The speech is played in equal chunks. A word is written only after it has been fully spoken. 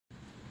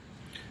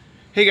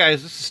Hey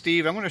guys, this is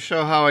Steve. I'm going to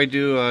show how I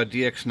do a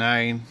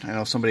DX9. I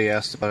know somebody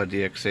asked about a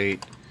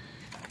DX8,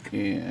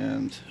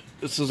 and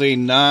this is a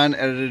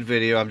non-edited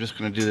video. I'm just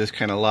going to do this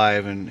kind of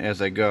live and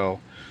as I go.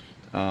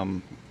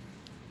 I'm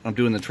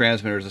doing the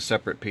transmitter as a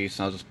separate piece,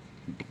 and I'll just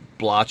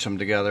blotch them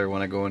together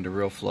when I go into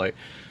Realflight.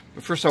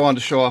 But first I wanted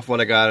to show off what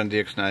I got on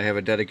DX9. I have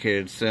a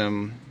dedicated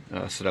sim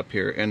set up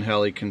here in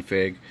heli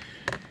config.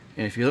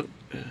 And if you look,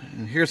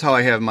 and here's how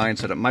I have mine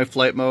set up. My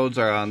flight modes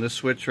are on this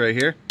switch right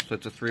here, so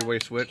it's a three-way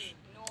switch.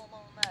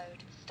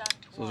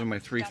 Those are my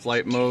three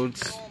flight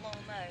modes.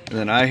 And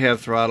then I have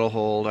throttle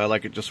hold. I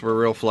like it just where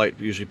Realflight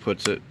usually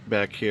puts it,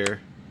 back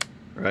here,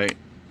 right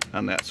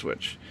on that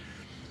switch.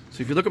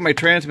 So if you look at my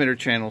transmitter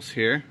channels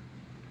here,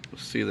 you'll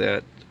see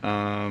that.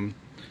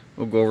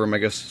 We'll go over them, I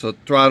guess. So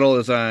throttle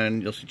is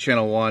on, you'll see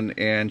channel 1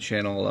 and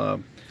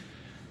channel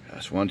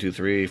 1, 2,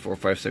 3, 4,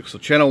 5, 6. So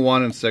channel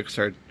 1 and 6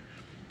 are,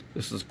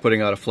 this is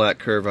putting out a flat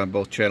curve on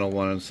both channel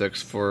 1 and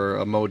 6 for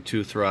a mode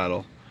 2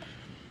 throttle.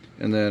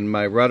 And then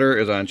my rudder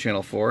is on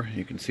channel 4,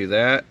 you can see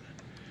that.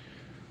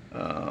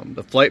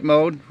 The flight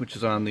mode, which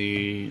is on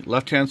the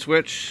left-hand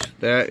switch,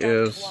 that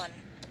is,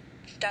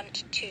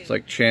 it's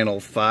like channel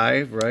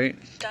 5, right?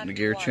 The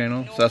gear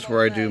channel. So that's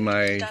where I do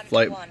my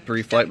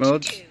three flight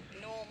modes.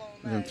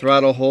 And then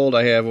throttle hold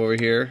I have over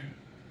here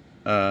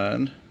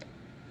on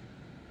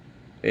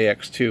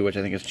AX2, which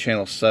I think is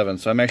channel 7.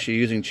 So I'm actually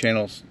using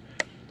channels,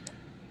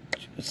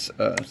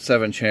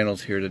 7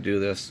 channels here to do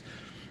this.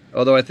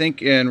 Although I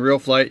think in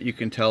Realflight you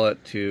can tell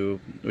it to,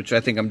 which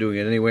I think I'm doing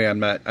it anyway. I'm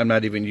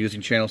not even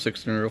using channel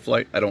 6 in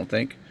Realflight. I don't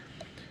think.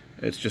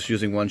 It's just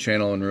using one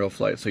channel in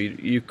Realflight. So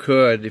you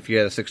could, if you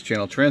had a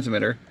 6-channel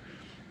transmitter,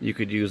 you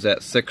could use that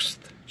 6th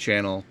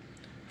channel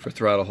for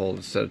throttle hold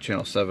instead of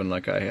channel 7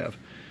 like I have.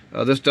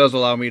 This does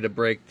allow me to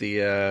break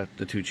the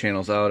 2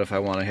 channels out if I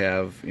want to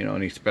have, you know,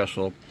 any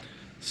special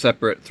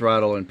separate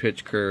throttle and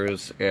pitch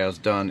curves as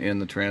done in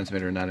the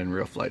transmitter, not in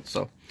Realflight.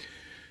 So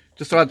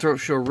just thought I'd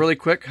show really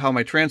quick how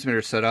my transmitter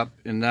is set up,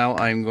 and now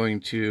I'm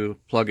going to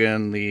plug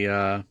in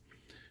the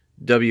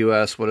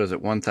WS, what is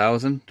it,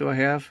 1000 do I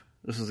have?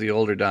 This is the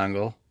older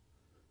dongle.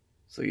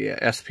 So yeah,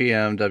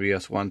 SPM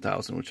WS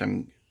 1000, which I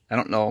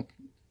don't know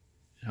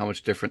how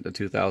much different the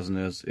 2000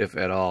 is, if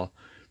at all.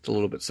 It's a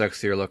little bit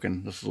sexier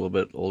looking. This is a little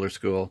bit older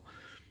school.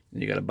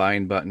 And you got a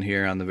bind button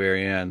here on the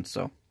very end.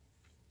 So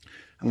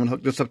I'm going to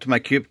hook this up to my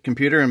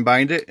computer and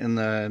bind it. In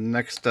the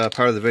next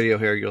part of the video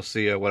here, you'll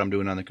see what I'm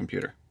doing on the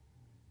computer.